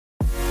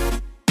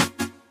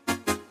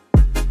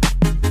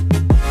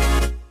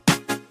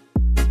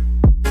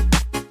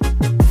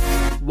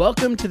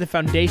Welcome to the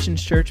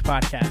Foundations Church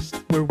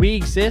podcast, where we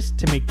exist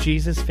to make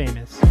Jesus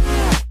famous.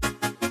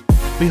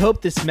 We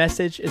hope this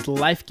message is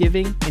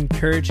life-giving,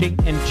 encouraging,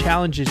 and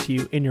challenges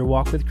you in your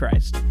walk with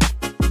Christ.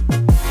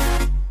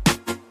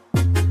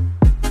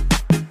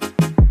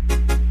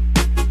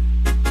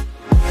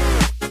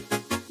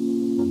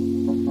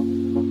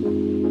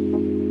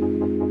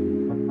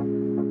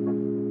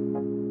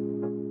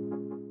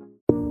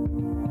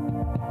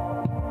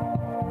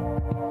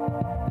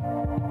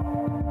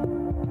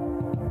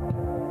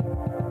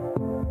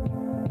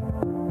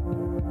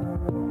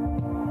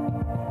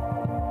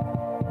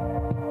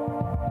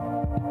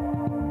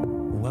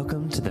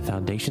 Welcome to the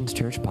Foundations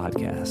Church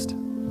podcast. Good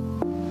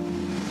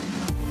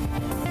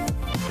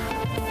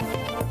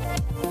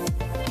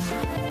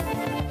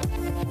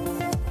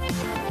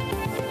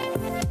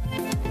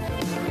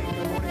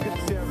morning. Good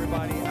to see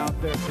everybody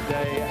out there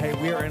today. Hey,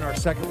 we are in our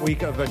second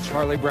week of a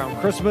Charlie Brown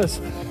Christmas.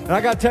 And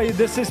I got to tell you,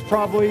 this is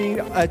probably,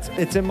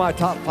 it's in my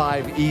top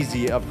 5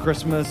 easy of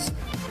Christmas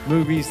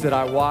movies that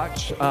I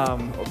watch.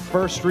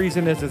 First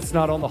reason is it's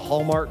not on the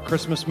Hallmark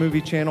Christmas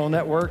Movie Channel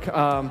network.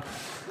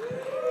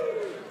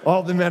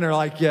 All the men are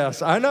like,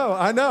 yes, I know.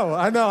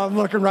 I'm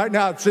looking right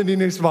now at Cindy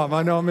Nussbaum.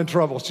 I know I'm in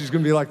trouble. She's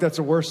going to be like, that's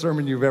the worst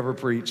sermon you've ever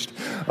preached.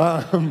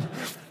 I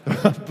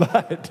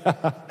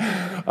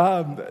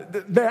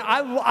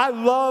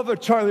love a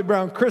Charlie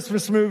Brown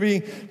Christmas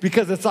movie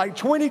because it's like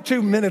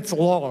 22 minutes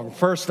long,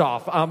 first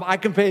off. I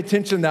can pay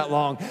attention that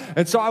long.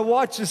 And so I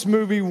watch this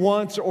movie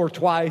once or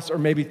twice or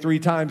maybe 3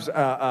 times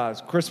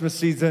Christmas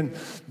season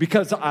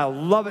because I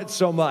love it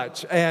so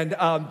much. And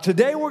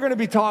today we're going to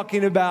be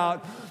talking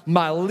about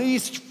my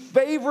least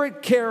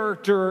favorite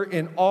character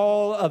in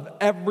all of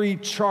every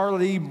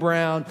Charlie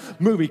Brown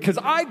movie. Because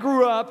I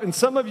grew up, and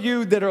some of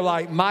you that are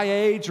like my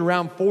age,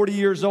 around 40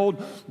 years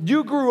old,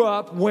 you grew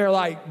up where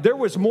like there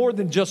was more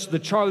than just the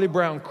Charlie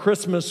Brown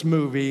Christmas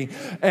movie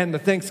and the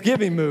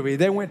Thanksgiving movie.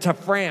 They went to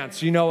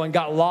France, and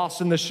got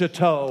lost in the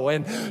chateau.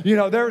 And,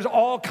 there's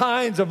all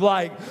kinds of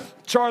like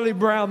Charlie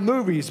Brown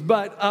movies.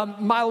 But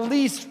my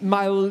least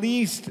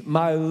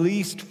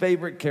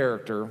favorite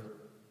character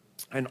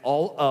in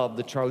all of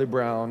the Charlie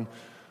Brown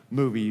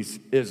movies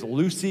is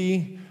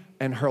Lucy,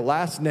 and her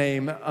last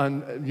name,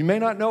 you may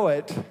not know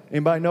it.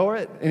 Anybody know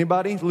it?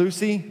 Anybody?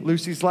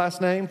 Lucy's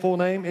last name, full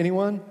name,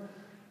 anyone?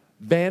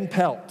 Van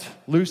Pelt.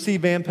 Lucy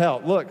Van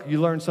Pelt. Look,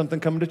 you learned something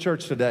coming to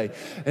church today,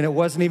 and it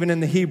wasn't even in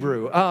the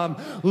Hebrew.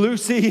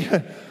 Lucy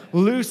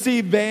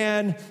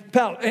Van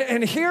Pelt.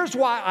 And here's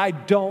why I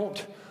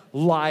don't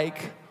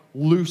like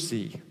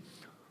Lucy.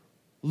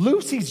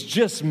 Lucy's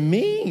just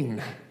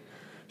mean.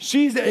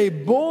 She's a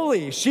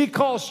bully. She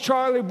calls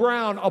Charlie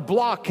Brown a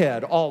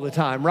blockhead all the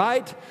time,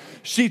 right?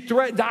 She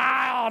threatens,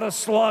 I ought to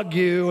slug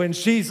you. And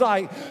she's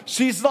like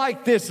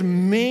this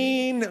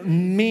mean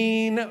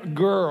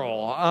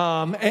girl.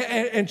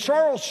 And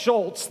Charles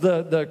Schulz,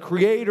 the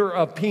creator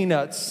of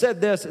Peanuts,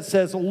 said this. It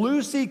says,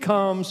 Lucy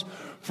comes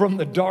from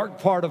the dark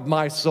part of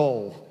my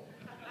soul.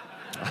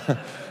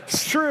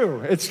 It's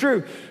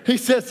true. He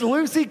says,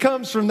 Lucy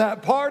comes from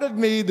that part of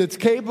me that's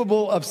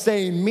capable of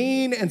saying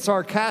mean and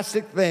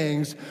sarcastic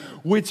things,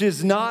 which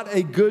is not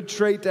a good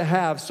trait to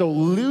have. So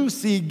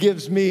Lucy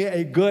gives me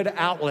a good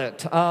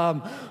outlet.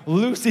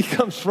 Lucy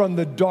comes from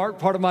the dark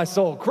part of my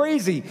soul.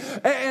 Crazy.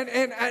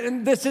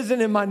 And this isn't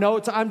in my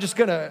notes. I'm just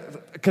going to,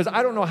 because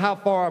I don't know how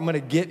far I'm going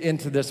to get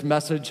into this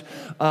message.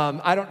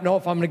 I don't know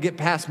if I'm going to get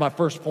past my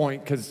first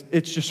point because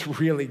it's just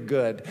really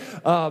good.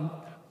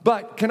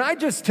 But can I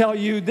just tell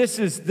you, this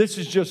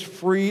is just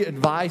free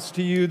advice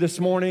to you this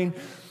morning.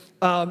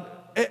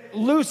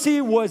 Lucy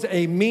was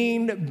a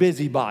mean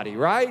busybody,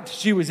 right?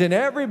 She was in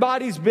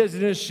everybody's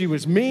business. She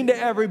was mean to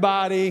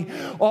everybody.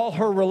 All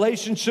her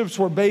relationships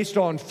were based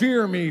on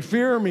fear me.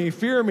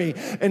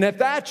 And if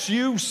that's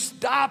you,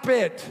 stop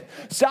it.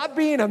 Stop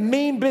being a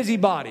mean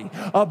busybody,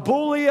 a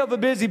bully of a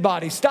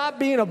busybody. Stop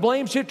being a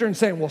blame shifter and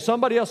saying, well,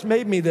 somebody else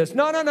made me this.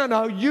 No.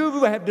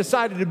 You have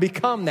decided to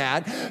become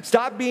that.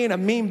 Stop being a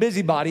mean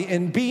busybody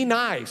and be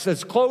nice.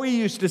 As Chloe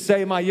used to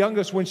say, my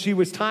youngest, when she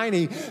was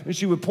tiny, and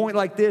she would point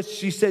like this,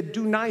 she said,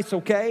 do nice,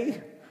 okay?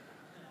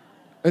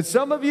 And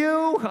some of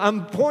you,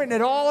 I'm pointing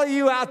at all of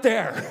you out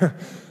there.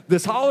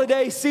 This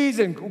holiday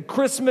season,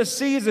 Christmas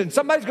season,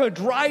 somebody's going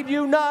to drive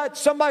you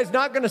nuts. Somebody's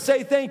not going to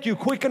say thank you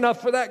quick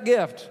enough for that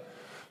gift.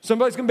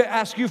 Somebody's going to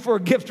ask you for a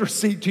gift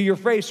receipt to your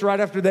face right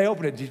after they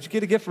open it. Did you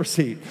get a gift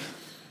receipt?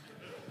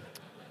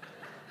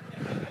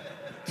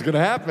 It's going to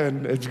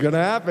happen. It's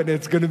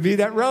going to be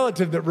that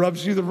relative that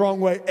rubs you the wrong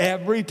way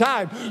every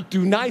time.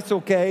 Do nice,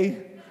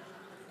 okay?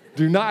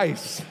 Do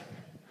nice.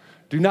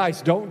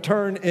 Don't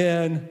turn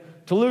in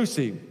to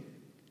Lucy.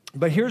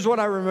 But here's what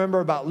I remember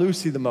about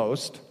Lucy the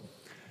most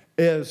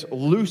is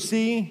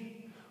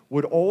Lucy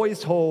would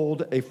always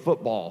hold a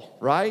football,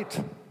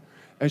 right?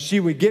 And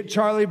she would get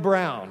Charlie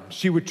Brown.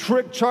 She would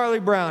trick Charlie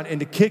Brown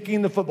into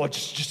kicking the football.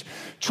 Just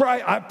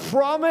try. I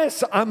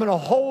promise I'm going to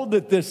hold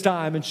it this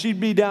time. And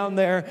she'd be down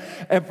there.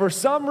 And for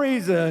some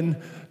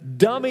reason,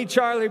 dummy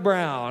Charlie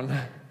Brown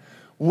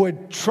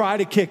would try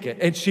to kick it,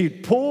 and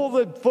she'd pull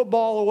the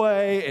football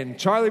away, and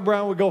Charlie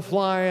Brown would go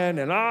flying,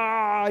 and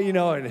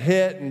and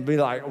hit, and be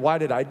like, why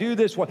did I do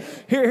this?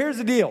 Here's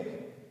the deal,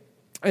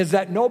 is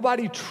that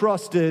nobody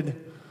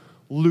trusted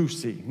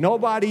Lucy.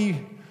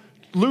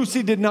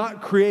 Lucy did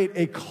not create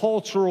a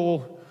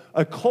culture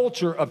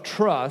of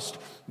trust,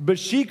 but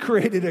she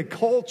created a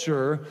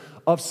culture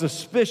of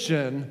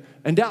suspicion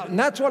and doubt. And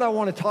that's what I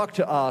want to talk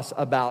to us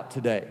about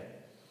today,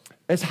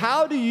 is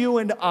how do you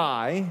and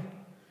I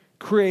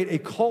create a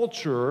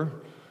culture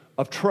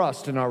of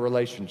trust in our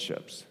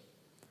relationships?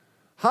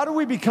 How do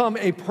we become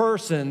a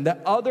person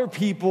that other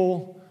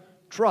people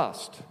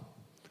trust?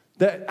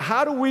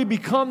 How do we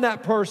become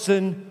that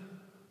person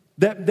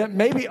that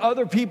maybe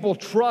other people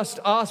trust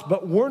us,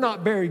 but we're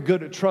not very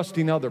good at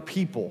trusting other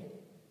people?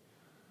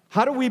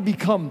 How do we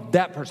become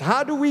that person?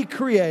 How do we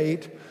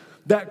create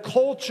that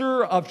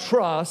culture of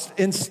trust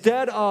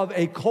instead of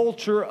a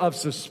culture of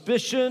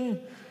suspicion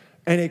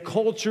and a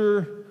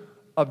culture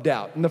of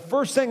doubt? And the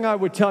first thing I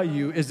would tell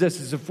you is this,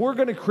 is if we're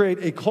going to create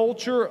a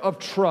culture of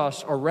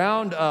trust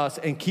around us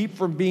and keep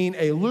from being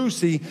a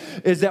Lucy,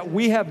 is that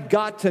we have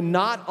got to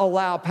not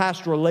allow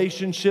past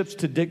relationships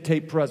to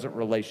dictate present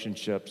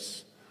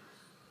relationships.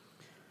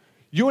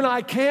 You and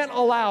I can't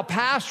allow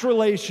past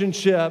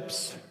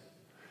relationships,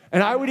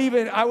 and I would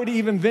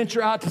even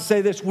venture out to say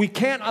this, we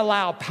can't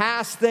allow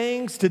past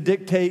things to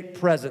dictate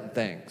present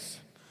things.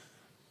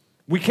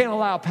 We can't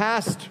allow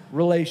past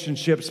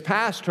relationships,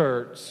 past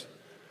hurts,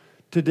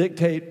 to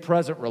dictate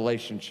present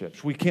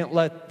relationships. We can't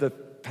let the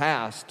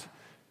past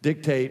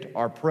dictate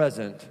our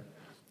present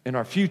and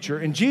our future.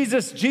 And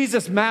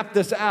Jesus mapped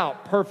this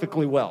out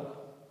perfectly well.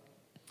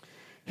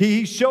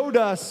 He showed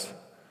us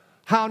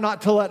how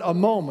not to let a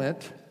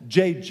moment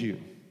jade you.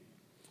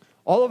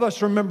 All of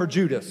us remember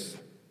Judas.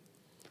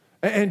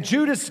 And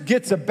Judas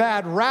gets a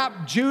bad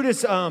rap.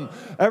 Judas,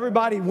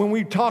 everybody, when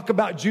we talk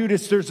about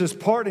Judas, there's this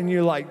part and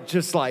you're like,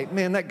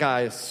 man, that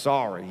guy is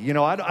sorry.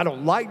 I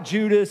don't like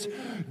Judas.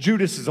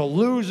 Judas is a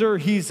loser.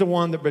 He's the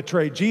one that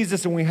betrayed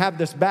Jesus, and we have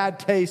this bad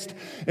taste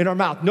in our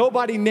mouth.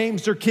 Nobody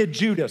names their kid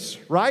Judas,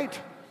 right?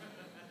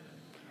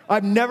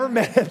 I've never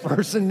met a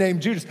person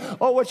named Judas.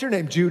 Oh, what's your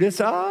name?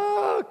 Judas.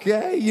 Oh,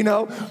 okay.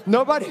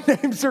 Nobody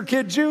names their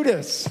kid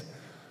Judas.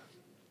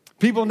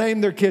 People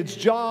name their kids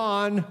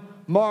John,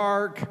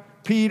 Mark,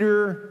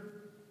 Peter,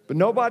 but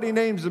nobody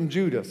names him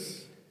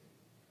Judas.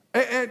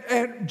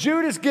 And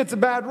Judas gets a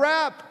bad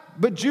rap,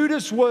 but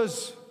Judas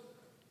was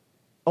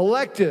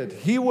elected.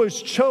 He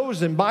was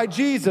chosen by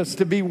Jesus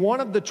to be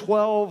one of the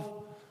 12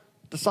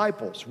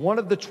 disciples, one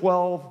of the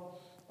 12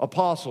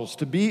 apostles,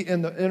 to be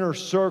in the inner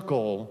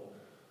circle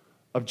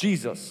of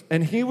Jesus.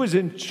 And he was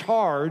in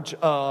charge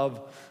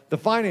of the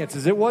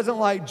finances. It wasn't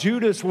like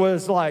Judas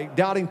was like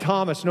doubting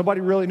Thomas.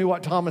 Nobody really knew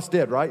what Thomas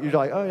did, right? You're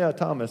like, oh yeah,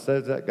 Thomas,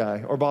 there's that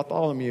guy. Or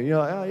Bartholomew. You're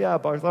like, oh yeah,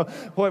 Bartholomew.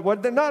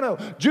 What? No.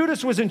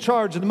 Judas was in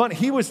charge of the money.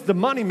 He was the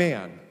money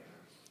man.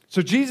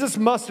 So Jesus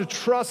must have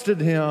trusted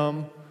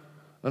him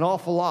an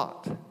awful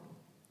lot.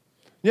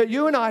 Yet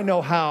you and I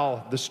know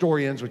how the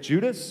story ends with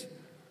Judas.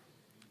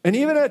 And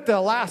even at the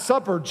Last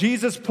Supper,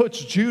 Jesus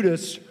puts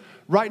Judas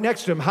right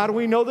next to him. How do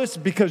we know this?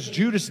 Because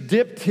Judas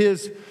dipped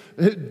his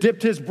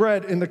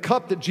bread in the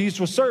cup that Jesus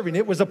was serving.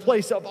 It was a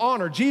place of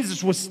honor.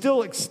 Jesus was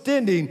still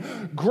extending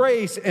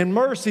grace and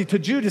mercy to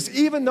Judas,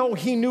 even though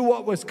he knew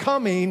what was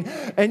coming.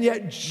 And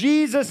yet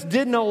Jesus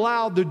didn't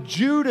allow the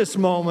Judas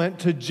moment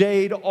to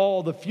jade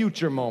all the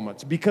future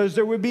moments, because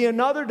there would be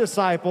another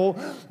disciple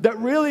that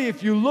really,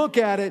 if you look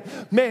at it,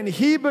 man,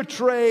 he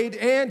betrayed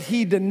and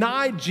he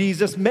denied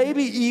Jesus,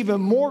 maybe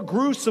even more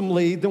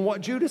gruesomely than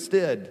what Judas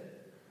did.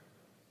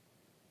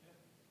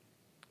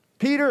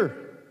 Peter.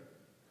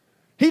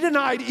 He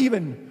denied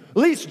even, at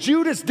least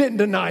Judas didn't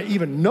deny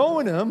even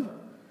knowing him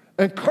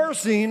and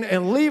cursing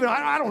and leaving.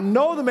 I don't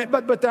know the man,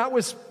 but that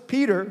was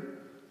Peter.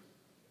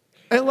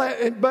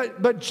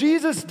 But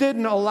Jesus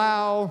didn't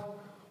allow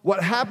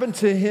what happened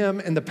to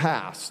him in the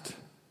past.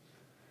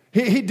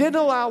 He didn't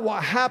allow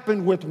what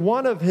happened with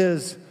one of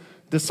his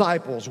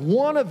disciples,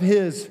 one of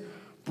his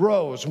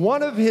bros,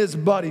 one of his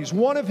buddies,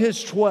 one of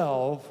his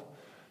 12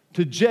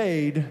 to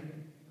jade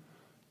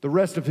the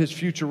rest of his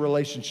future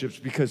relationships,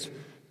 because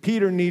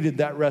Peter needed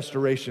that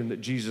restoration that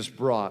Jesus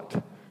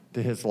brought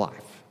to his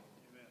life.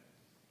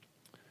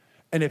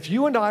 And if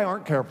you and I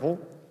aren't careful,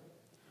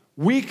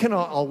 we can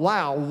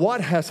allow what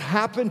has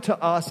happened to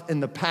us in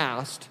the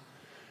past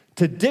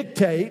to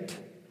dictate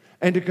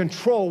and to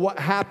control what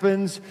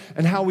happens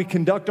and how we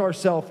conduct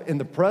ourselves in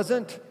the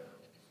present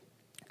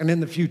and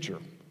in the future.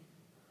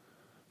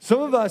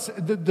 Some of us,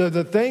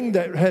 the thing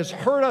that has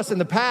hurt us in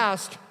the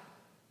past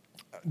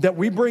that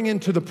we bring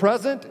into the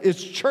present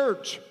is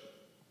church.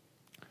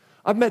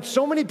 I've met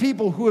so many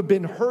people who have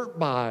been hurt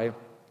by,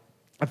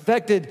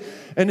 affected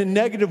in a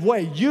negative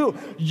way. You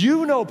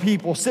know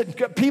people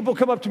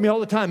come up to me all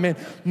the time, man,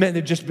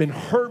 they've just been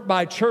hurt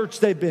by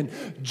church. They've been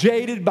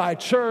jaded by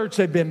church.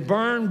 They've been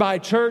burned by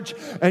church.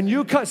 And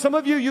some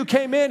of you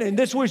came in and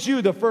this was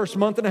you the first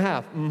month and a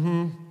half.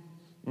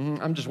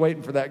 I'm just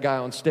waiting for that guy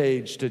on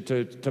stage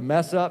to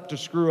mess up, to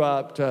screw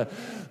up, to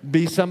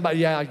be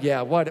somebody,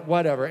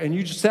 whatever. And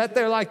you just sat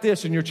there like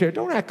this in your chair.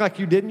 Don't act like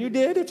you didn't. You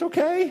did. It's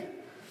okay.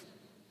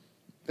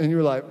 And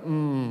you're like,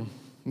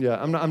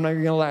 yeah, I'm not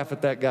going to laugh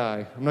at that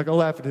guy. I'm not going to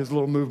laugh at his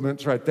little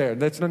movements right there.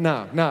 That's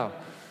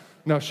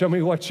no, show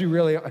me what you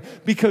really are.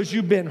 Because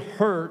you've been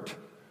hurt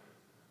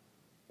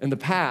in the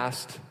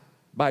past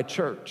by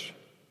church.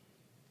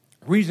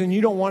 Reason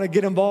you don't want to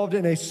get involved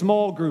in a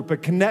small group, a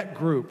connect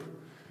group,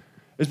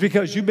 is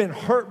because you've been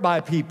hurt by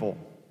people.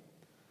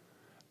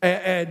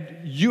 And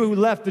you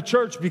left the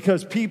church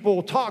because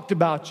people talked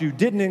about you,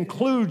 didn't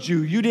include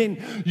you.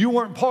 You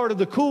weren't part of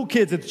the cool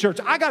kids at the church.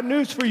 I got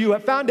news for you.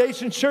 At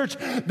Foundation Church,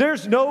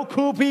 there's no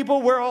cool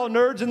people. We're all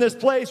nerds in this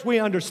place. We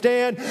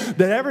understand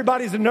that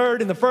everybody's a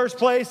nerd in the first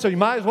place, so you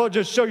might as well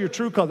just show your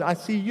true colors. I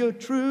see your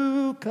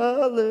true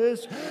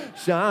colors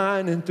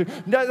shining through.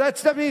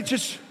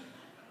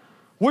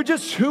 We're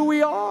just who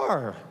we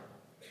are.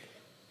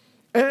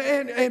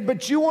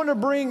 But you want to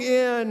bring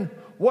in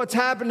what's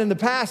happened in the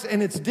past,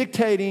 and it's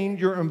dictating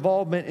your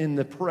involvement in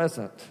the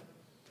present.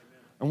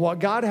 And what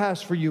God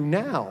has for you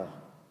now,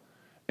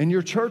 in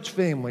your church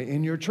family,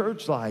 in your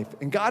church life.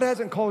 And God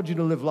hasn't called you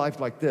to live life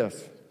like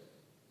this.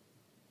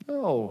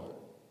 No.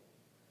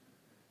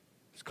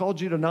 He's called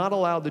you to not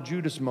allow the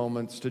Judas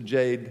moments to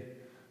jade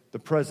the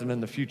present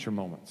and the future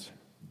moments.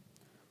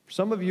 For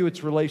some of you,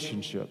 it's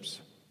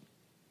relationships.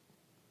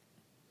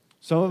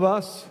 Some of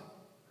us,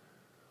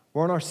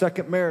 we're on our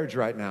second marriage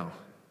right now.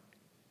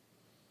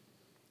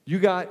 You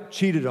got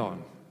cheated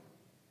on.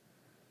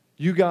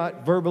 You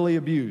got verbally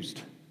abused.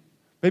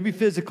 Maybe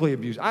physically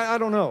abused. I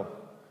don't know.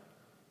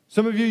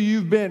 Some of you,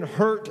 you've been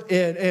hurt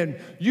and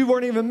you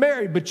weren't even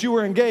married, but you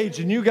were engaged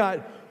and you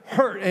got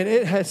hurt and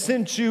it has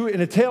sent you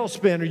in a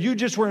tailspin, or you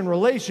just were in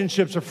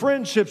relationships or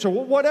friendships or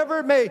whatever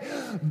it may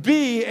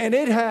be, and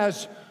it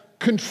has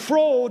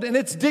controlled and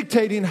it's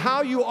dictating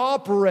how you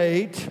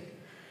operate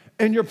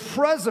in your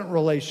present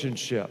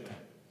relationship.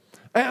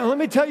 And let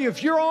me tell you,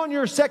 if you're on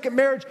your second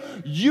marriage,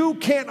 you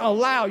can't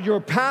allow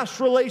your past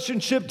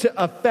relationship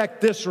to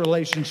affect this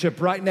relationship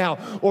right now,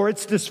 or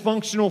it's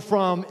dysfunctional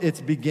from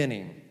its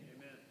beginning.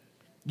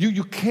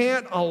 You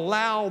can't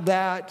allow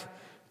that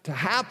to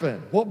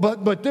happen. Well,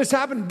 but this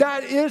happened.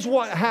 That is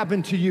what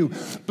happened to you.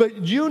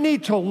 But you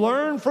need to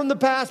learn from the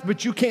past,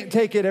 but you can't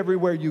take it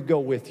everywhere you go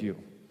with you.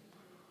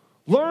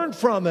 Learn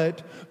from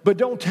it, but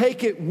don't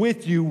take it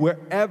with you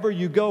wherever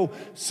you go.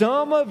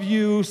 Some of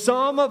you,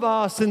 some of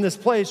us in this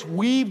place,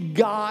 we've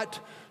got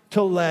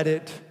to let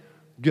it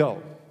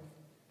go.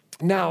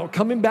 Now,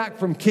 coming back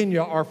from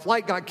Kenya, our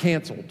flight got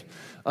canceled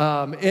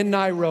in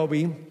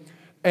Nairobi.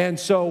 And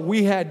so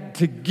we had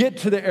to get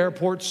to the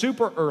airport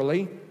super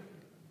early.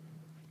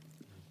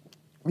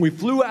 We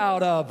flew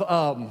out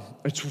of,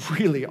 it's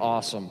really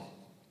awesome.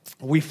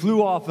 We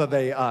flew off of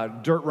a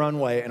dirt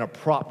runway in a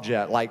prop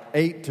jet. Like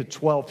 8 to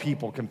 12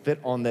 people can fit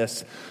on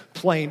this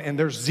plane, and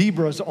there's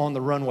zebras on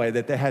the runway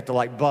that they had to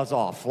like buzz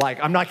off.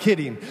 Like, I'm not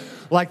kidding.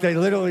 Like, they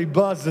literally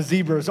buzz the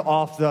zebras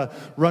off the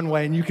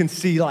runway, and you can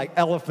see like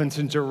elephants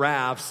and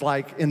giraffes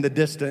like in the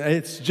distance.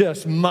 It's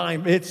just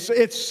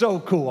it's so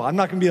cool. I'm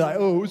not gonna be like,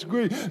 oh, it was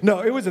great.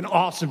 No, it was an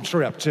awesome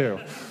trip too.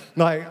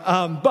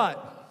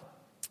 But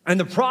in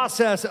the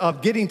process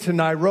of getting to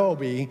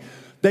Nairobi,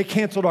 they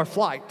canceled our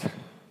flight.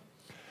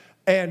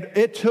 And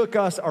it took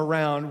us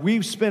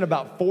we spent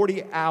about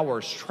 40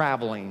 hours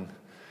traveling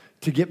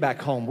to get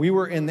back home. We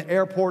were in the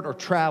airport or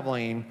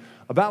traveling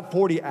about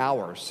 40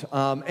 hours.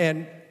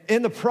 And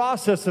in the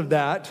process of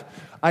that,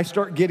 I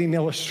start getting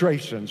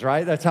illustrations,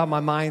 right? That's how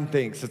my mind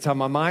thinks. That's how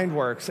my mind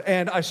works.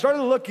 And I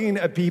started looking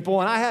at people,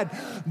 and I had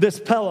this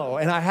pillow,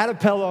 and I had a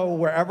pillow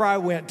wherever I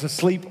went to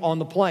sleep on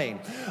the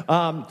plane.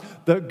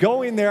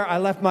 Going there, I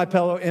left my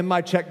pillow in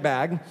my check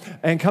bag,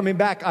 and coming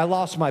back, I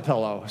lost my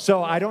pillow.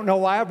 So I don't know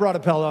why I brought a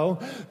pillow,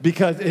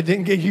 because it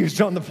didn't get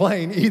used on the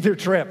plane either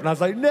trip. And I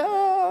was like,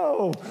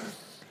 no!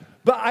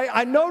 But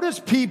I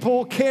noticed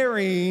people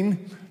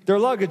carrying their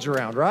luggage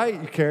around, right?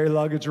 You carry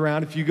luggage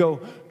around. If you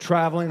go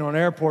traveling on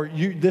an airport,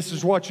 this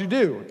is what you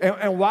do.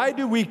 And why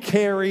do we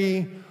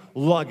carry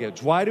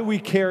luggage? Why do we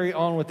carry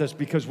on with this?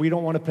 Because we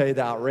don't want to pay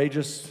the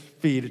outrageous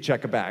fee to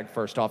check a bag,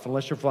 first off,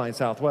 unless you're flying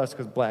Southwest,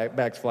 because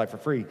bags fly for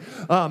free.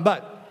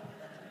 But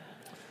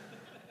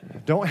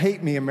don't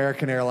hate me,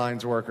 American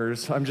Airlines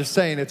workers. I'm just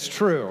saying it's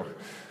true.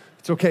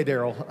 It's okay,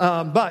 Daryl.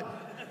 But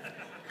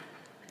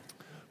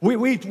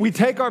we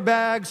take our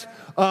bags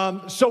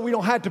so we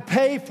don't have to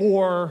pay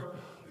for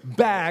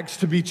bags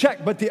to be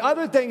checked. But the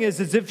other thing is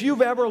if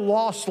you've ever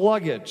lost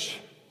luggage,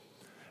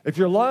 if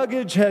your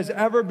luggage has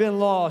ever been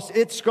lost,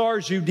 it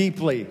scars you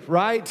deeply,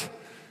 right?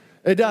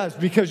 It does,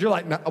 because you're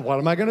like, what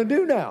am I going to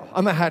do now?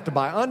 I'm going to have to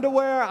buy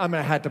underwear. I'm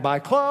going to have to buy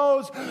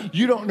clothes.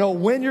 You don't know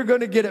when you're going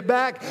to get it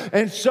back.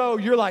 And so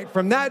you're like,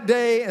 from that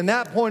day and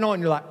that point on,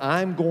 you're like,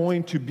 I'm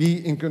going to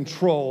be in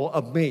control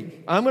of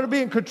me. I'm going to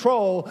be in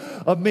control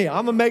of me.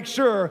 I'm going to make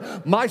sure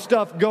my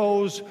stuff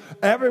goes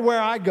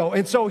everywhere I go.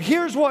 And so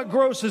here's what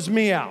grosses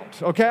me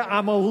out, okay?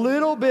 I'm a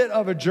little bit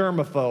of a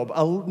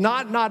germaphobe,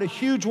 not a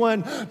huge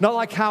one, not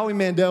like Howie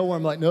Mandel, where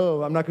I'm like,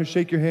 no, I'm not going to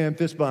shake your hand,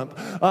 fist bump.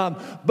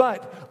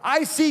 But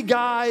I see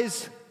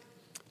guys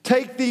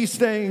take these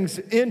things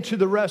into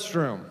the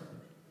restroom.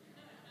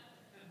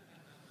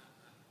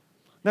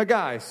 Now,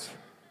 guys,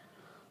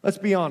 let's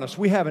be honest.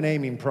 We have an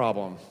aiming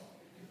problem.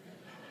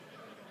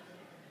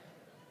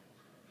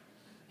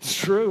 It's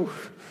true.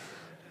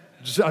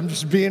 I'm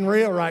just being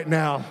real right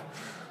now.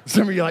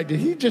 Some of you are like, did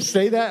he just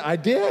say that? I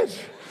did.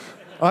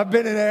 I've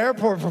been in the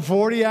airport for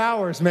 40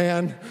 hours,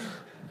 man.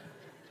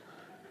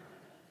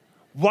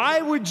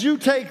 Why would you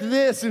take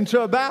this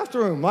into a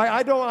bathroom?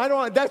 I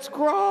don't, that's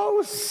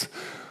gross.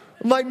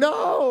 I'm like,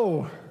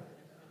 no.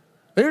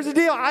 Here's the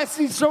deal. I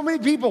see so many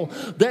people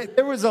that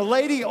there was a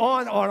lady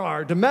on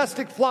our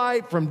domestic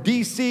flight from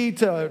D.C.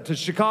 to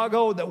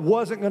Chicago that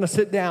wasn't going to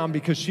sit down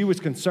because she was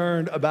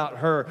concerned about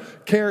her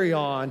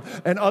carry-on,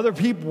 and other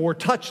people were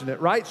touching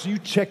it, right? So you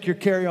check your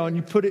carry-on,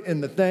 you put it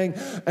in the thing,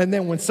 and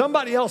then when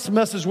somebody else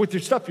messes with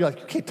your stuff, you're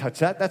like, you can't touch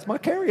that. That's my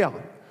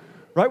carry-on.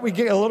 Right? We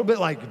get a little bit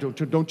like,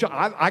 don't you?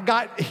 I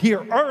got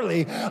here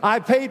early.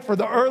 I paid for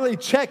the early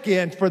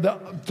check-in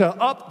to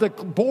up the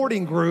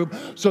boarding group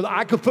so that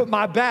I could put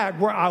my bag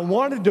where I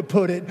wanted to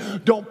put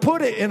it. Don't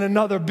put it in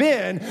another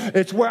bin.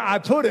 It's where I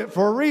put it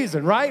for a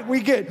reason, right? We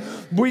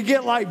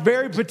get like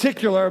very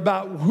particular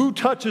about who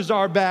touches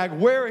our bag,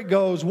 where it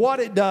goes,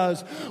 what it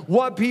does,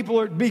 what people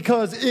are,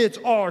 because it's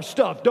our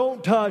stuff.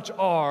 Don't touch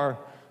our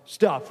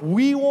stuff.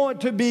 We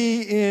want to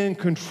be in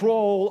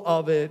control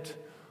of it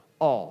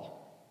all.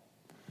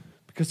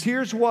 Because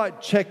here's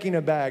what checking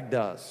a bag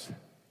does.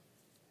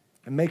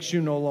 It makes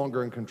you no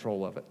longer in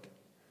control of it.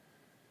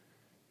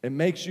 It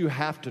makes you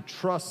have to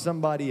trust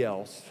somebody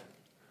else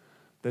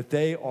that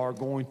they are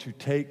going to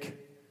take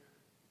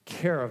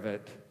care of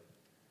it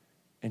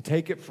and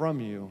take it from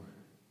you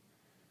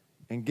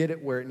and get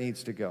it where it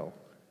needs to go.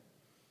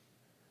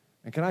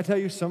 And can I tell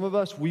you, some of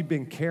us, we've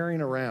been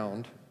carrying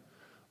around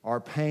our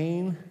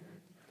pain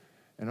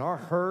and our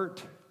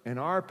hurt and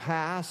our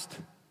past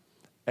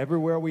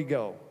everywhere we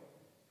go.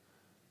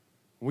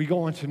 We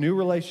go into new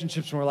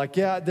relationships and we're like,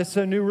 yeah, this is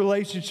a new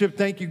relationship,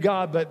 thank you,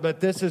 God,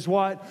 but this is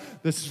what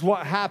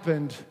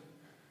happened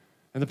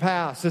in the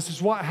past. This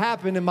is what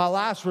happened in my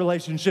last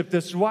relationship.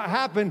 This is what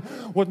happened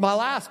with my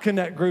last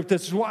Connect group.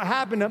 This is what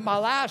happened at my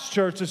last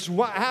church. This is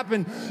what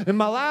happened in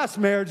my last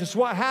marriage. This is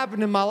what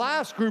happened in my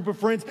last group of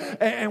friends.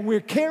 And we're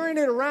carrying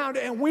it around,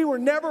 and we were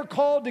never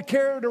called to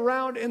carry it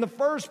around in the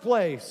first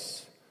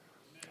place.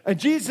 And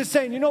Jesus is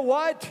saying, you know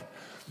what?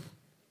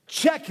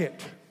 Check it.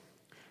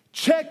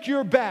 Check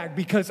your bag,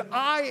 because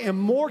I am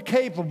more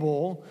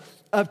capable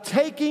of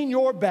taking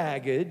your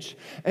baggage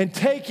and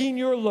taking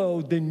your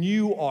load than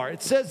you are.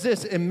 It says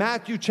this in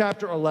Matthew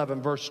chapter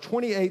 11, verse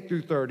 28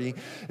 through 30.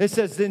 It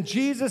says, then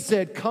Jesus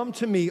said, come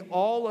to me,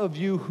 all of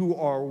you who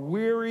are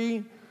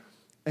weary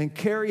and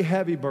carry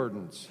heavy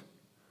burdens,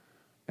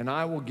 and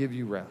I will give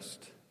you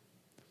rest.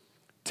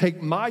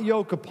 Take my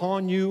yoke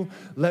upon you.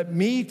 Let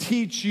me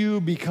teach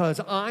you, because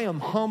I am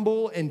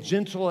humble and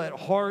gentle at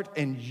heart,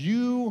 and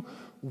you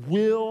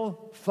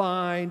will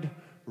find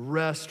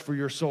rest for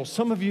your soul.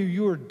 Some of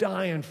you are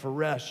dying for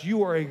rest.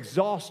 You are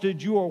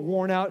exhausted. You are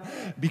worn out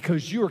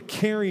because you are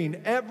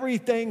carrying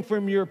everything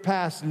from your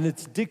past, and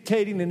it's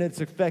dictating and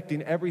it's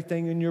affecting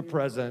everything in your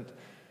present,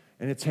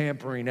 and it's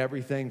hampering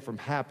everything from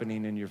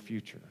happening in your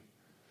future.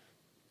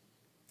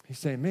 He's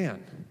saying,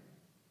 man,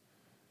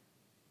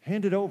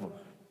 hand it over.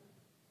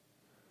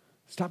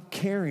 Stop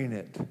carrying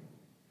it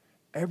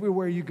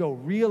everywhere you go.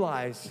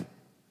 Realize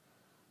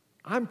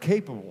I'm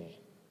capable.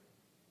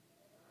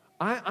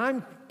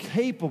 I'm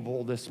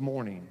capable this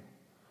morning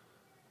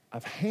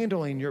of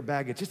handling your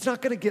baggage. It's not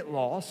going to get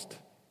lost.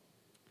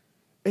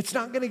 It's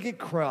not going to get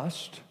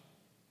crushed.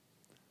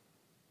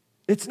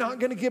 It's not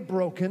going to get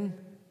broken.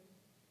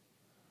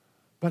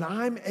 But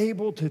I'm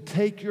able to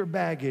take your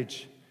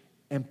baggage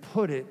and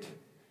put it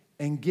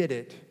and get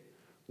it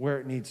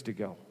where it needs to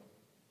go.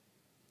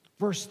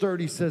 Verse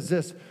 30 says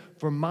this,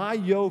 for my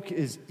yoke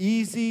is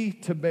easy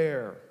to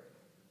bear,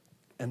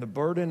 and the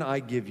burden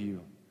I give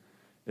you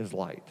is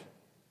light.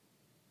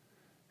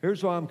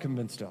 Here's what I'm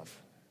convinced of,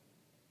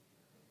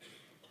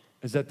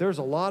 is that there's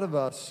a lot of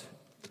us,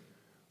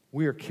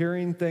 we are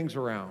carrying things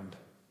around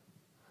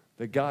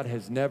that God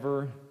has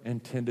never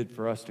intended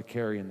for us to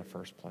carry in the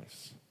first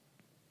place.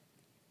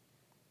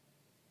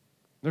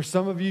 There's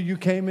some of you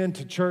came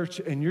into church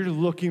and you're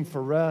looking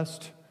for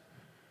rest,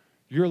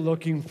 you're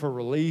looking for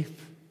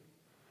relief,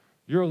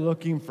 you're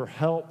looking for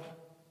help,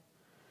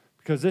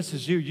 because this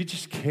is you're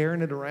just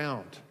carrying it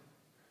around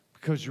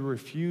because you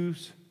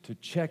refuse to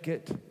check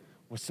it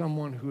with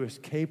someone who is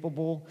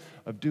capable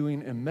of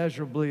doing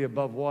immeasurably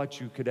above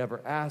what you could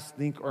ever ask,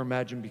 think, or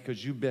imagine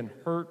because you've been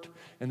hurt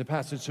in the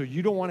past. And so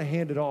you don't want to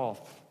hand it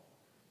off.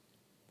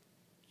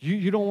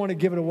 You don't want to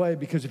give it away,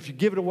 because if you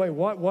give it away,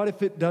 what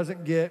if it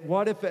doesn't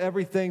what if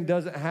everything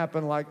doesn't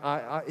happen like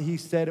he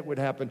said it would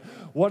happen?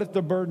 What if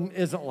the burden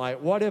isn't light?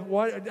 I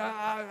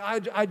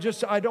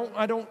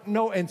don't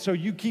know. And so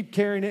you keep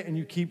carrying it, and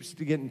you keep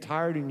getting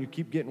tired, and you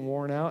keep getting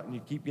worn out, and you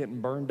keep getting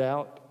burned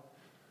out.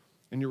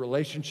 And your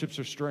relationships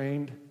are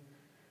strained,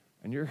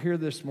 and you're here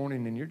this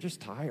morning and you're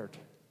just tired.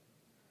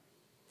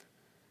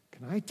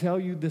 Can I tell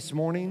you this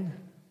morning,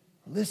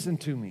 listen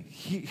to me,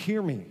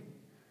 hear me.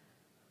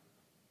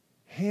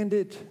 Hand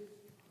it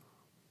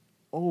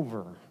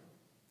over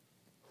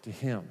to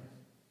Him.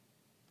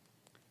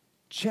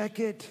 Check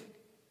it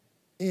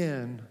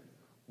in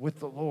with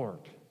the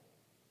Lord.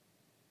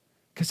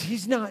 Because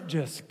He's not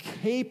just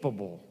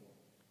capable,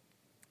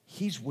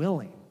 He's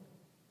willing.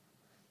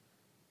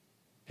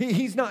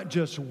 He's not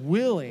just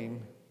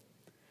willing,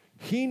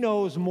 He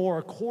knows more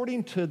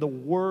according to the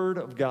Word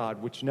of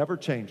God, which never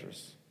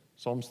changes.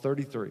 Psalms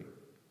 33.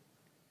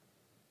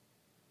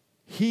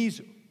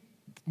 He's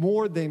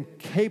more than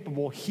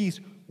capable. He's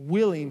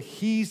willing.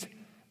 He's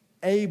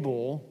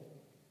able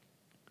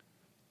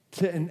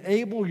to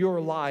enable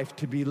your life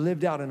to be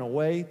lived out in a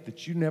way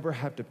that you never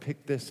have to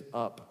pick this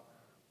up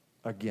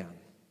again.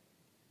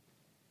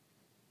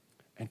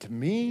 And to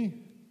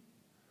me,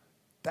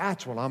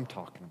 that's what I'm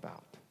talking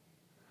about.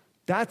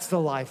 That's the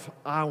life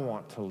I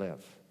want to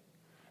live.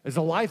 Is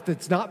a life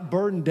that's not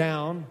burdened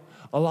down,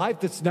 a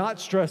life that's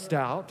not stressed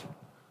out,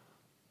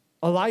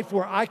 a life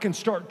where I can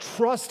start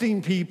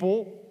trusting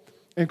people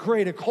and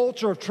create a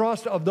culture of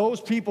trust of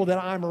those people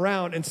that I'm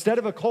around instead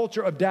of a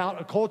culture of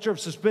doubt, a culture of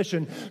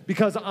suspicion,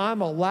 because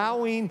I'm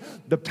allowing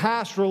the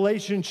past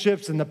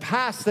relationships and the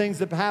past things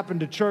that have happened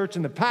to church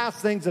and the past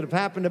things that have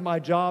happened at my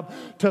job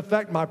to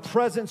affect my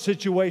present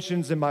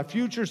situations and my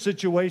future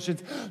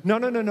situations. No.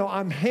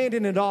 I'm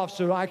handing it off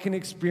so I can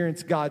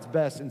experience God's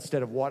best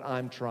instead of what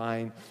I'm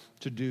trying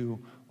to do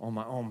on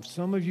my own.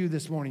 Some of you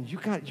this morning, you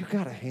got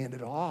to hand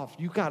it off.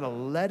 You got to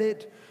let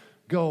it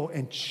go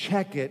and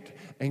check it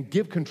and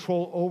give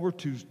control over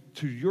to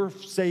your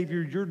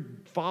Savior, your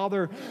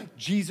Father,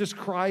 Jesus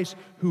Christ,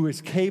 who is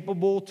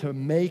capable to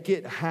make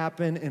it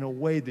happen in a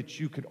way that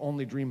you could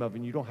only dream of,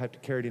 and you don't have to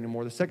carry it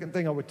anymore. The second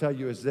thing I would tell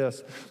you is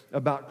this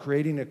about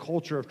creating a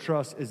culture of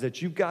trust is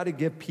that you've got to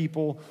give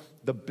people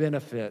the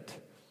benefit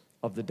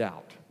of the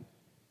doubt.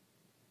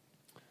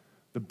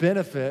 The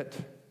benefit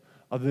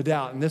of the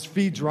doubt. And this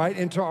feeds right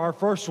into our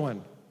first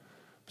one.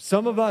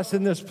 Some of us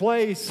in this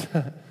place,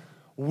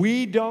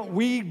 we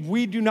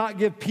do not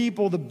give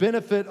people the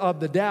benefit of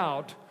the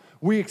doubt.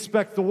 We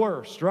expect the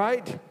worst,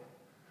 right?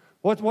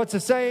 What's the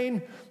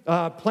saying?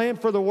 Plan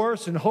for the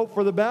worst and hope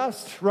for the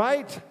best,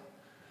 right?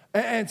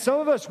 And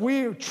some of us,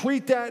 we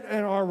treat that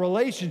in our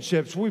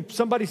relationships.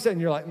 Somebody said,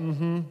 and you're like,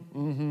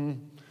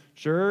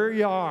 sure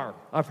you are.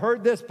 I've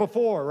heard this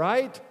before,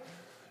 right?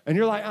 And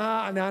you're like, no.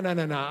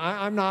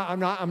 I'm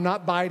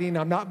not biting.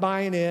 I'm not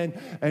buying in.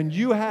 And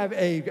you have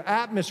an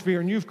atmosphere,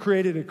 and you've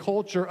created a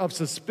culture of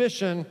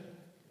suspicion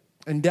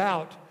and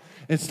doubt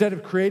instead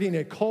of creating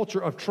a culture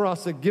of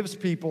trust that gives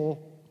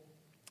people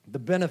the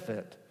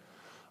benefit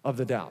of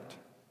the doubt.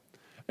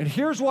 And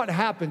here's what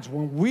happens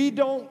when we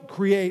don't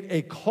create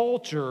a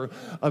culture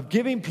of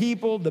giving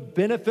people the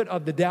benefit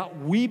of the doubt.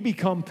 We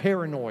become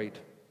paranoid.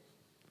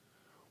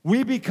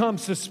 We become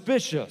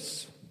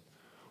suspicious.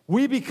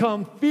 We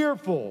become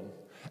fearful.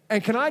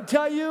 And can I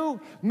tell you,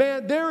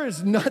 man, there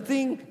is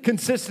nothing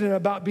consistent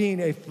about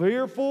being a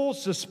fearful,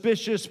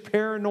 suspicious,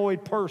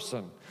 paranoid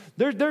person.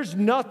 There's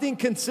nothing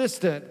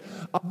consistent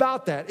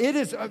about that. It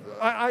is.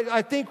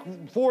 I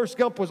think Forrest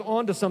Gump was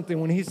onto something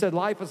when he said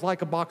life is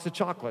like a box of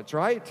chocolates,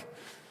 right?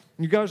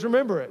 You guys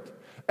remember it.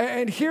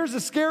 And here's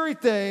the scary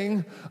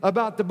thing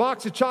about the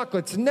box of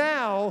chocolates.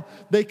 Now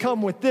they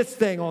come with this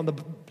thing on the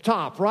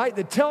top, right?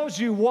 That tells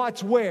you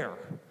what's where.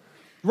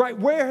 Right?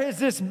 Where has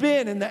this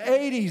been in the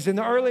 80s, in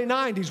the early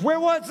 90s? Where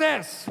was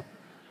this?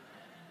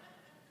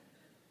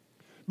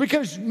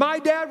 Because my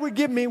dad would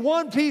give me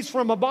one piece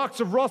from a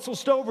box of Russell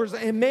Stovers,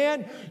 and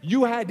man,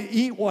 you had to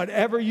eat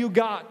whatever you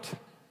got.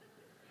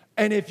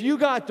 And if you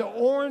got the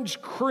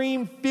orange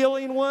cream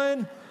filling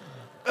one,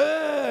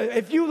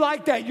 if you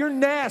like that, you're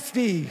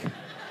nasty.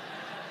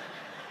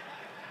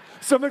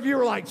 Some of you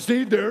are like,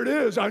 see, there it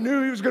is. I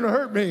knew he was going to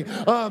hurt me.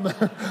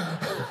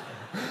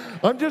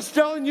 I'm just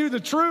telling you the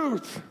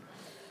truth.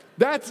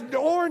 That's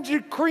orange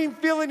and cream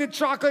filling and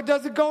chocolate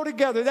doesn't go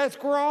together. That's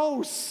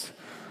gross.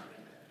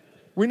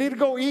 We need to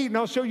go eat, and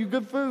I'll show you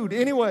good food.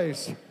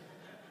 Anyways,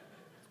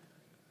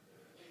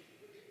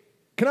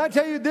 can I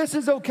tell you this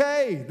is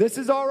okay? This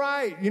is all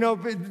right. You know,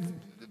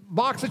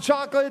 box of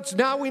chocolates,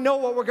 now we know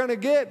what we're going to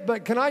get.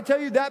 But can I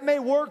tell you that may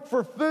work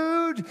for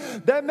food?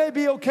 That may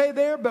be okay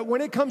there. But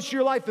when it comes to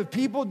your life, if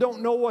people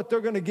don't know what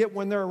they're going to get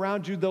when they're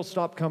around you, they'll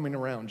stop coming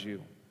around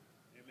you.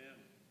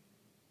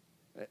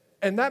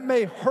 And that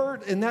may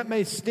hurt and that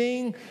may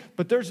sting,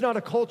 but there's not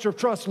a culture of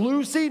trust.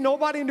 Lucy,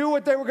 nobody knew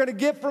what they were going to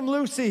get from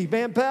Lucy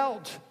Van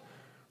Pelt,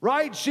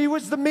 right? She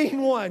was the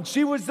mean one.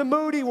 She was the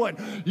moody one.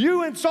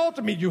 You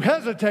insulted me. You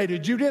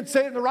hesitated. You didn't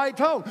say it in the right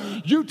tone.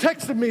 You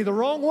texted me the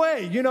wrong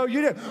way. You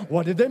did.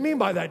 What did they mean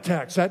by that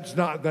text? That's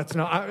not.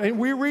 And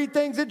we read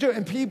things into it,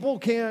 and people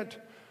can't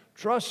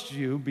trust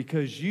you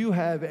because you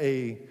have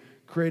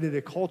created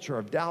a culture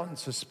of doubt and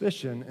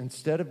suspicion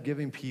instead of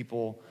giving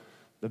people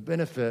the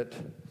benefit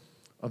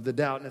of the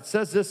doubt. And it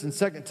says this in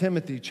 2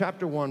 Timothy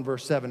chapter 1,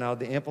 verse 7, out of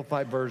the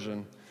Amplified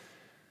Version.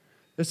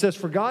 It says,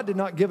 "For God did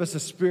not give us a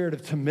spirit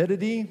of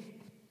timidity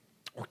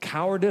or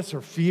cowardice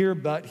or fear,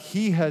 but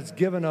he has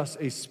given us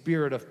a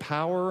spirit of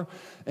power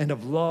and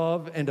of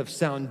love and of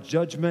sound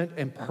judgment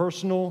and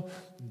personal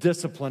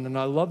discipline." And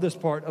I love this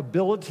part,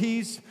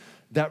 abilities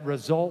that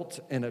result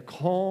in a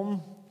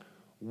calm,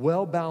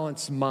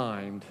 well-balanced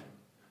mind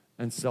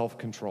and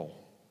self-control.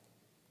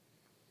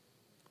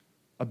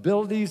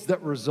 Abilities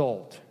that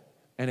result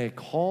in a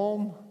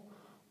calm,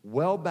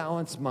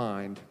 well-balanced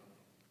mind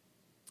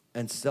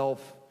and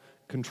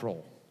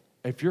self-control.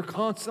 If you're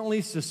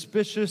constantly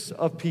suspicious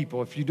of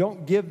people, if you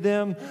don't give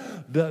them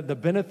the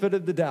benefit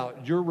of the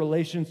doubt, your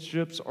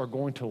relationships are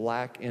going to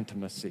lack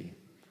intimacy.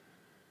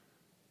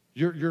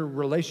 Your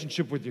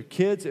relationship with your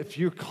kids, if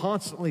you're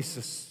constantly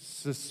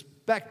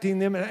suspecting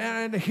them,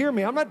 and hear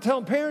me, I'm not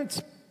telling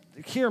parents,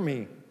 hear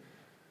me.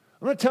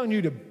 I'm not telling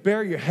you to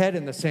bury your head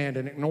in the sand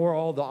and ignore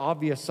all the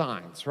obvious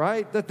signs,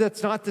 right?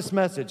 That's not this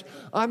message.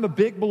 I'm a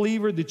big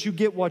believer that you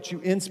get what you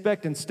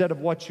inspect instead of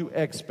what you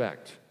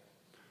expect.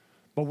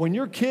 But when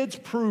your kids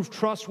prove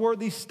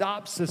trustworthy,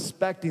 stop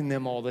suspecting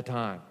them all the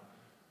time.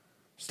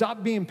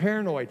 Stop being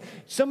paranoid.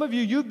 Some of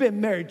you, you've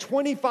been married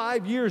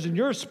 25 years and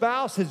your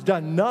spouse has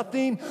done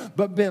nothing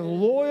but been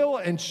loyal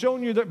and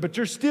shown you that, but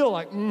you're still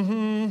like,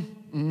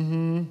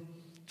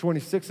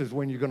 26 is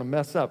when you're going to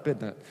mess up,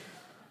 isn't it?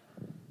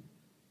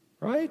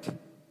 Right?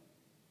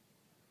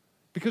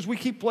 Because we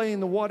keep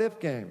playing the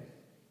what-if game.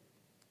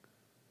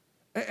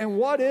 And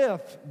what if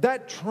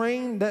that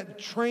train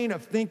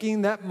of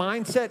thinking, that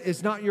mindset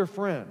is not your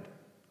friend?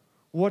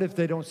 What if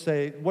they don't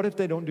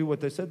do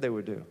what they said they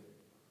would do?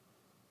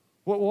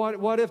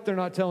 What if they're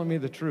not telling me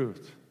the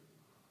truth?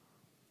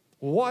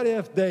 What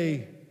if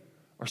they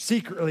are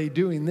secretly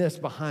doing this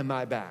behind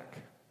my back?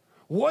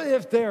 What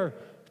if they're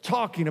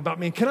talking about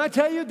me? And can I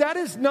tell you, that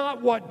is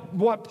not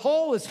what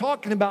Paul is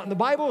talking about. And the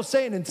Bible is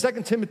saying in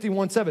 2 Timothy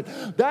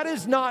 1:7, that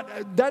is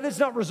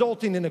not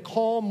resulting in a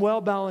calm,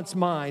 well-balanced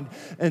mind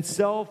and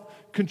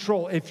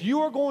self-control. If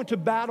you are going to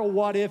battle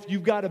what if,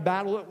 you've got to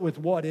battle it with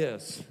what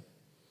is.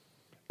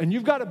 And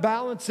you've got to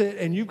balance it,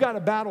 and you've got to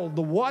battle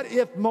the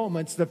what-if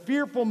moments, the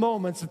fearful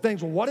moments, the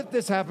things, well, what if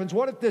this happens?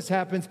 What if this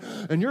happens?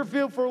 And you're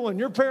fearful, and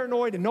you're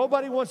paranoid, and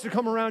nobody wants to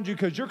come around you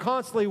because you're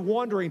constantly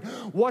wondering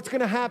what's going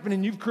to happen,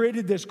 and you've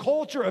created this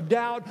culture of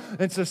doubt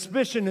and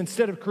suspicion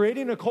instead of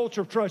creating a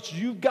culture of trust.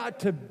 You've got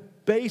to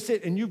base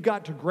it, and you've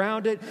got to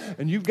ground it,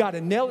 and you've got to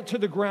nail it to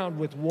the ground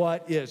with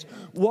what is.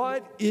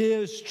 What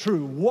is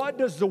true? What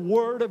does the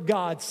Word of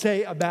God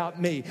say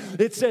about me?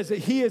 It says that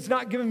He has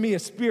not given me a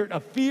spirit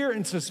of fear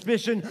and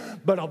suspicion,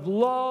 but of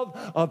love,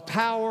 of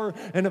power,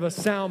 and of a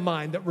sound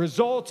mind that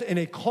results in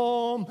a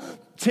calm,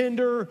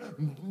 tender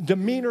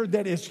demeanor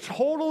that is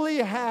totally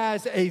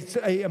has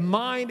a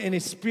mind and a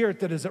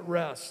spirit that is at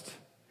rest.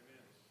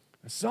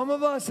 Some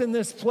of us in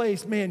this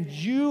place, man,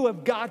 you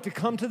have got to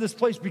come to this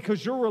place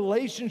because your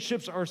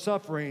relationships are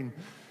suffering,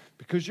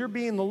 because you're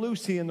being the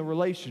Lucy in the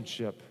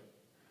relationship.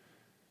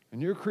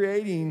 And you're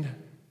creating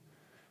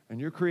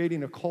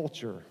a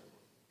culture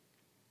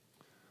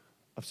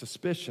of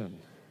suspicion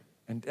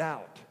and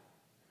doubt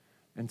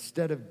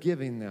instead of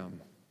giving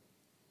them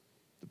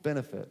the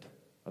benefit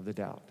of the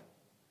doubt.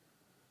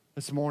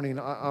 This morning,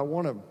 I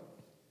want to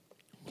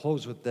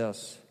close with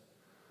this.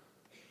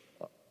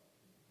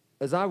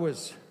 As I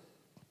was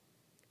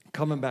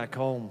coming back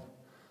home,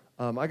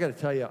 I got to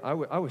tell you,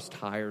 I was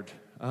tired.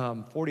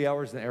 40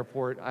 hours in the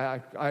airport.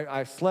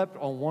 I slept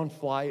on one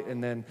flight,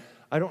 and then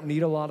I don't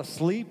need a lot of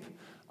sleep.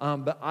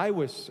 But I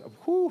was,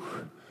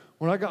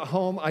 when I got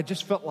home, I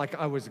just felt like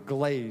I was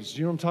glazed.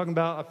 You know what I'm talking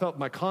about? I felt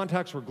my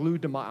contacts were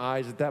glued to my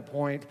eyes at that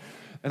point.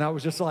 And I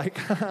was just like,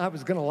 I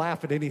was going to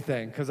laugh at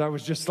anything because I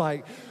was just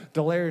like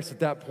delirious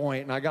at that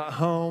point. And I got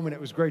home, and it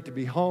was great to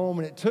be home.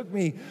 And it took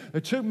me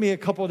a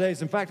couple of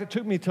days. In fact, it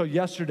took me until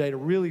yesterday to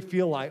really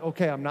feel like,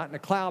 okay, I'm not in a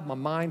cloud. My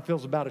mind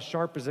feels about as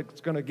sharp as it's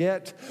going to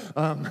get.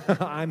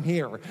 I'm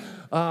here.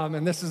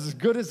 And this is as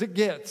good as it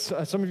gets.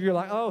 Some of you are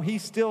like, oh,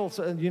 he's still,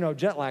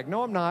 jet lag.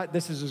 No, I'm not.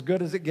 This is as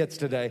good as it gets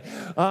today.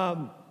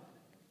 But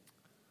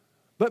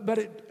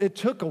it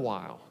took a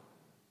while.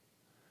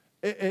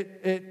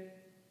 It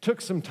took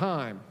some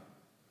time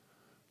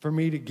for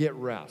me to get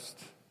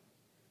rest.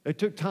 It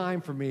took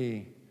time for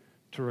me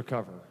to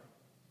recover.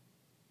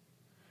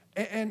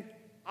 And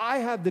I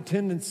have the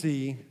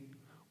tendency,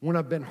 when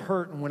I've been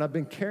hurt and when I've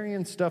been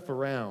carrying stuff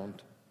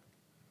around,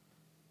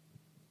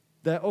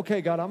 that,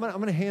 okay, God, I'm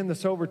gonna hand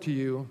this over to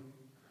you,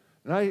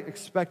 and I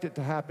expect it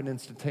to happen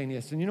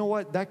instantaneous. And you know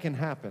what? That can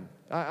happen.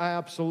 I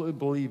absolutely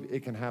believe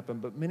it can happen,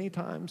 but many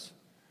times,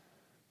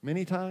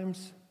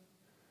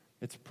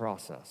 it's a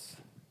process.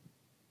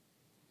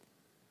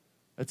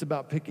 It's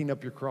about picking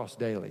up your cross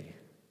daily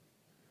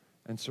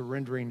and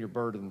surrendering your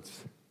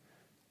burdens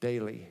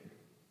daily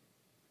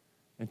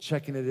and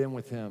checking it in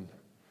with Him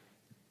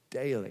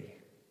daily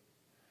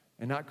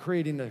and not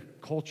creating a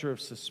culture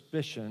of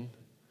suspicion,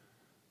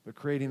 but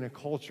creating a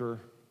culture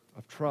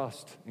of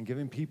trust and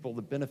giving people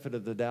the benefit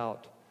of the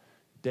doubt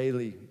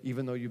daily,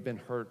 even though you've been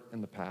hurt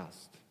in the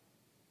past.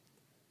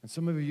 And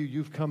some of you,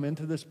 you've come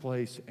into this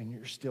place and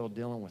you're still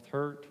dealing with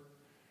hurt.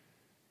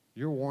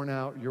 You're worn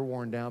out, you're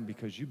worn down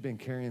because you've been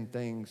carrying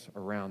things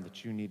around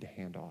that you need to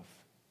hand off.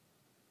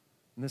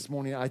 And this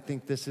morning, I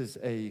think this is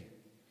a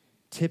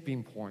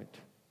tipping point.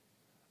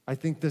 I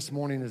think this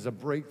morning is a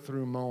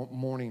breakthrough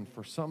morning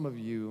for some of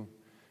you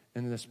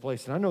in this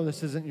place. And I know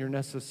this isn't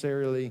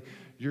necessarily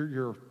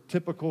your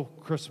typical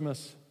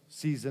Christmas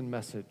season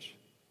message.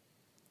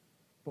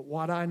 But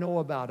what I know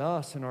about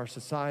us and our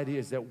society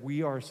is that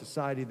we are a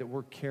society that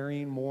we're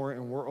carrying more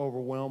and we're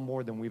overwhelmed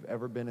more than we've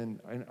ever been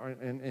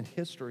in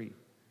history.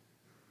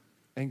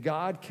 And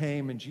God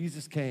came and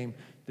Jesus came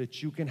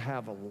that you can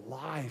have a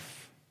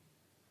life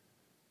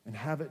and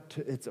have it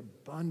to its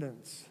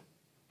abundance.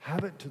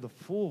 Have it to the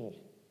full.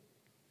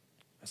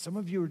 Some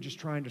of you are just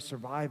trying to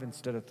survive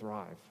instead of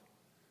thrive.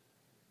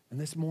 And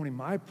this morning,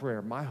 my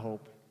prayer, my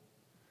hope,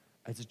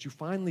 is that you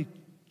finally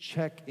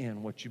check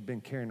in what you've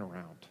been carrying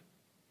around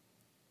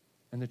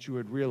and that you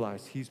would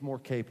realize He's more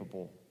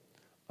capable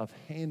of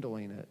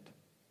handling it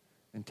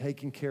and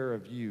taking care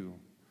of you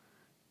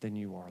than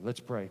you are.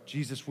 Let's pray.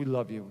 Jesus, we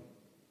love you.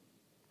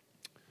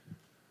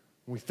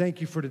 We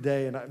thank you for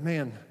today. And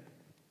man,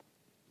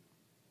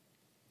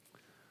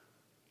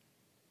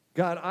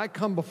 God, I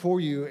come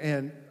before you,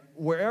 and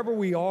wherever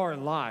we are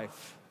in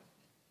life,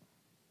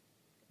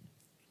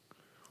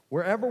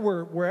 wherever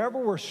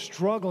we're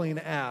struggling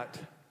at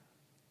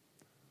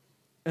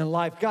in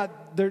life, God,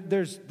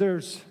 there's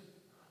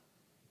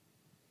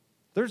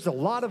a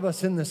lot of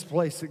us in this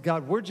place that,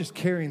 God, we're just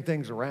carrying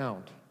things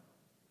around.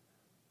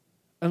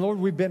 And Lord,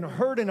 we've been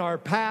hurt in our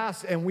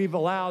past, and we've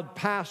allowed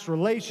past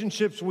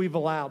relationships, we've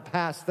allowed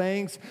past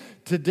things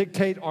to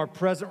dictate our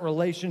present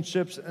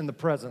relationships and the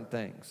present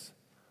things.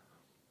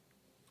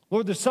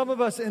 Lord, there's some of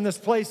us in this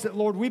place that,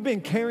 Lord, we've been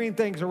carrying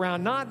things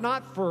around,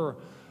 not for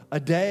a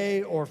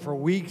day or for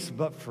weeks,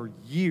 but for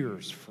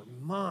years, for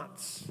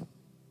months.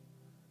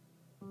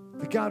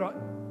 That God,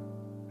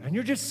 and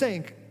you're just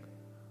saying,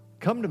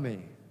 come to me.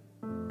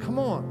 Come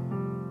on.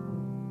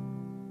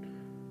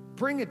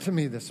 Bring it to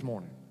me this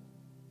morning.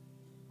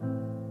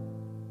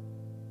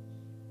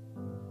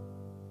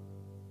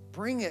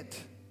 Bring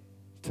it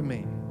to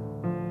me.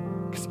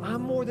 Because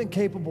I'm more than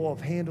capable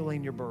of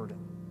handling your burden.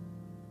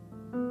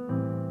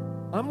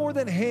 I'm more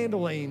than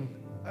able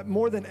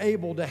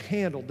to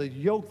handle the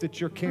yoke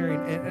that you're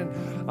carrying.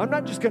 And I'm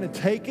not just going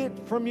to take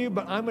it from you,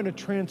 but I'm going to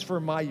transfer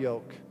my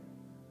yoke.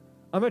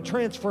 I'm going to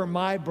transfer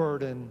my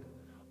burden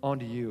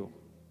onto you,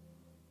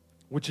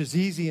 which is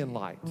easy and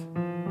light.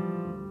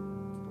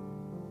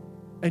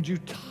 And you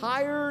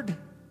tired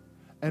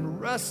and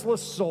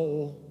restless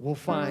soul will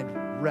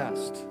find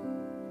rest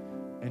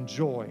and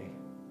joy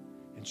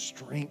and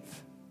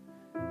strength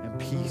and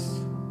peace.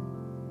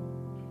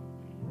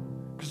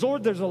 Because,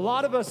 Lord, there's a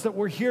lot of us that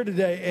we're here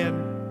today,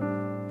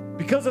 and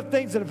because of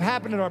things that have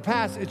happened in our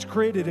past, it's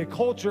created a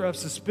culture of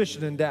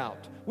suspicion and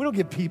doubt. We don't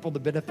give people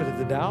the benefit of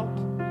the doubt.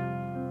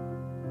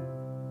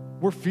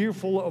 We're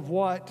fearful of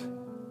what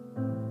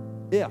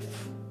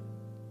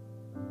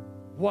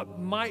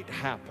might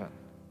happen.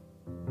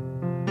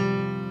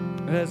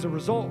 And as a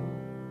result,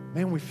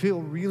 man, we feel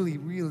really,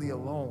 really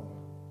alone.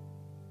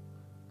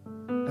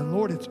 And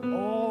Lord, it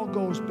all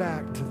goes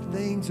back to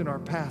things in our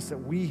past that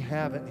we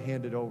haven't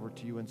handed over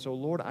to you. And so,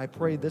 Lord, I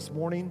pray this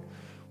morning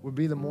would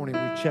be the morning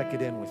we check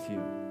it in with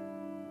you.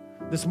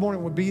 This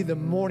morning would be the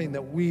morning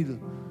that we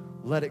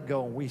let it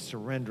go and we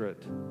surrender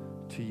it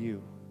to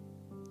you.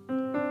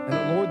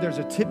 And Lord, there's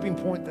a tipping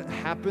point that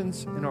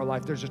happens in our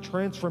life. There's a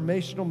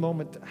transformational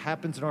moment that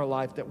happens in our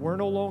life that we're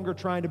no longer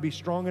trying to be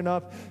strong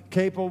enough,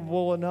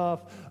 capable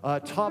enough,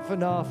 tough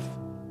enough,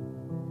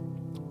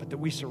 but that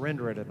we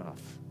surrender it enough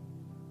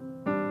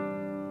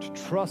to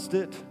trust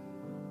it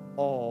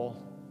all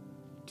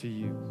to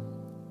you.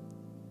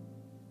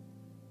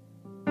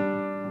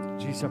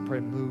 Jesus, I pray,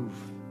 move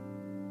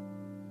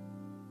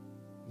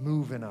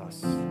in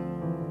us.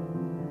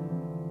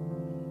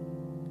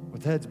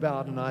 With heads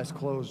bowed and eyes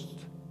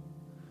closed,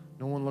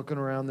 no one looking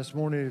around this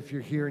morning. If you're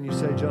here and you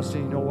say,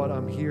 Justin, you know what,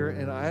 I'm here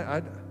and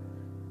I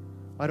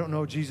don't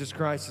know Jesus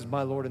Christ as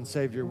my Lord and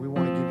Savior, we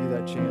want to give you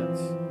that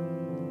chance.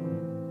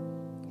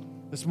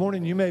 This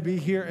morning you may be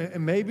here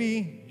and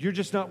maybe you're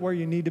just not where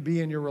you need to be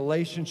in your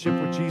relationship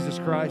with Jesus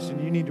Christ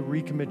and you need to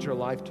recommit your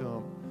life to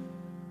Him.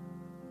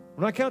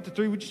 When I count to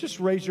 3, would you just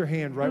raise your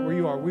hand right where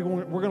you are? We're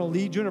going to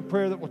lead you in a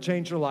prayer that will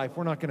change your life.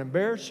 We're not going to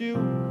embarrass you.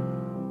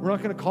 We're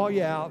not going to call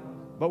you out.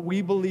 But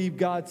we believe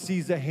God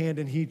sees a hand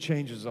and He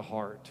changes a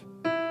heart.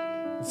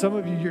 And some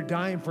of you, you're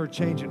dying for a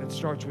change, and it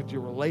starts with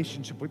your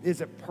relationship.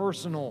 Is it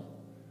personal?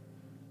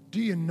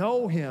 Do you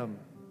know him?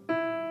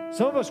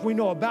 Some of us, we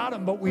know about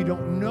him, but we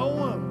don't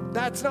know him.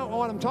 That's not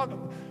what I'm talking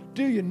about.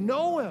 Do you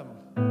know him?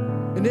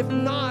 And if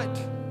not,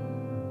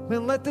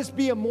 man, let this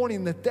be a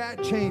morning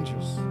that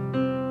changes.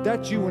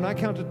 That's you. When I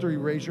count to 3,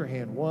 raise your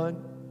hand. 1,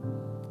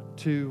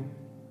 2,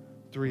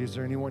 3. Is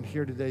there anyone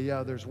here today?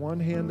 Yeah, there's 1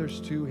 hand,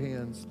 there's 2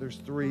 hands, there's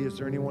 3. Is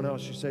there anyone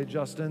else? You say,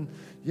 Justin?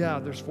 Yeah,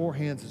 there's 4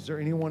 hands. Is there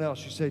anyone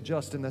else? You say,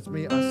 Justin, that's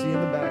me. I see in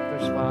the back,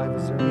 there's 5.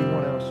 Is there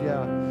anyone else?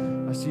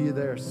 Yeah, I see you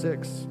there.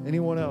 6.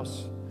 Anyone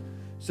else?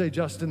 Say,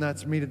 Justin,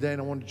 that's me today,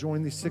 and I want to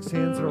join these 6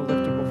 hands that are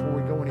lifted before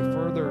we go any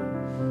further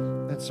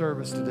in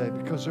service today,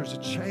 because there's a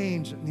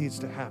change that needs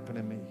to happen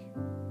in me.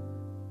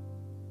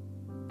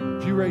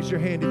 If you raise your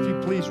hand, if you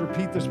please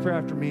repeat this prayer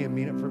after me and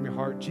mean it from your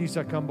heart. Jesus,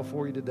 I come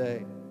before you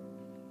today,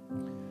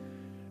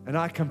 and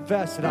I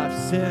confess that I've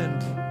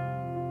sinned,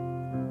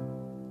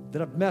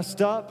 that I've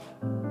messed up,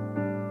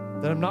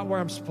 that I'm not where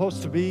I'm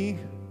supposed to be,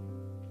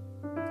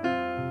 that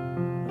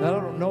I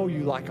don't know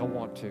you like I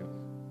want to.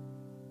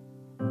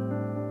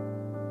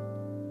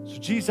 So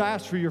Jesus, I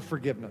ask for your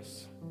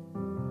forgiveness.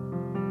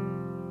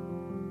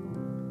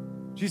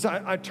 Jesus,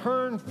 I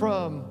turn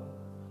from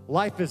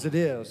life as it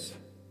is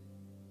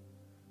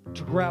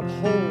to grab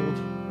hold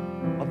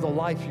of the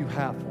life you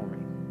have for me.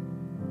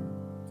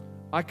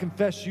 I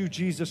confess you,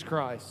 Jesus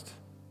Christ,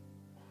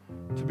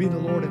 to be the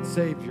Lord and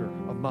Savior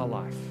of my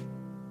life.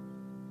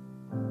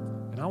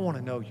 And I want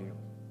to know you.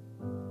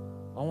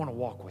 I want to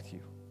walk with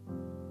you.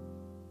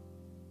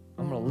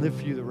 I'm going to live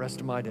for you the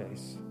rest of my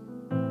days.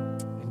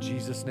 In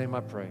Jesus' name I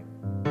pray.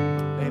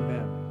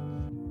 Amen.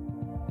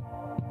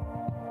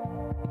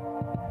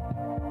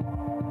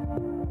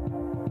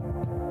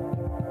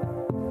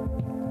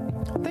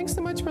 Thanks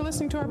so much for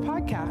listening to our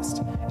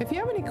podcast. If you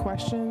have any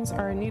questions,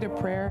 are in need of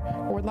prayer,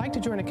 or would like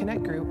to join a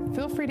Connect group,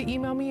 feel free to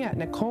email me at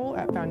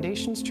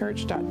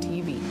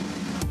nicole@foundationschurch.tv.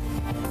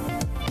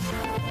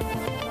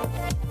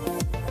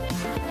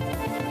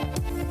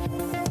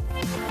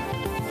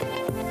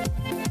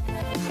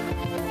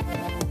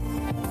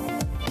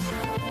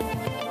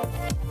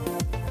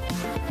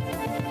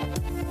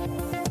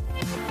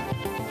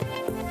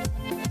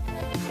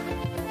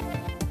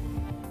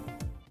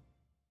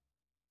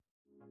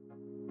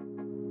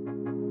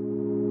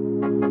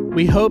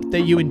 We hope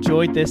that you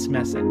enjoyed this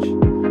message.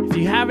 If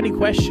you have any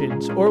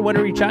questions or want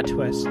to reach out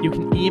to us, you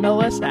can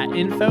email us at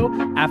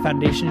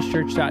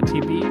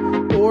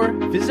info@foundationschurch.tv or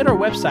visit our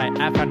website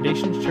at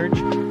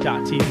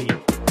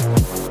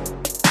foundationschurch.tv.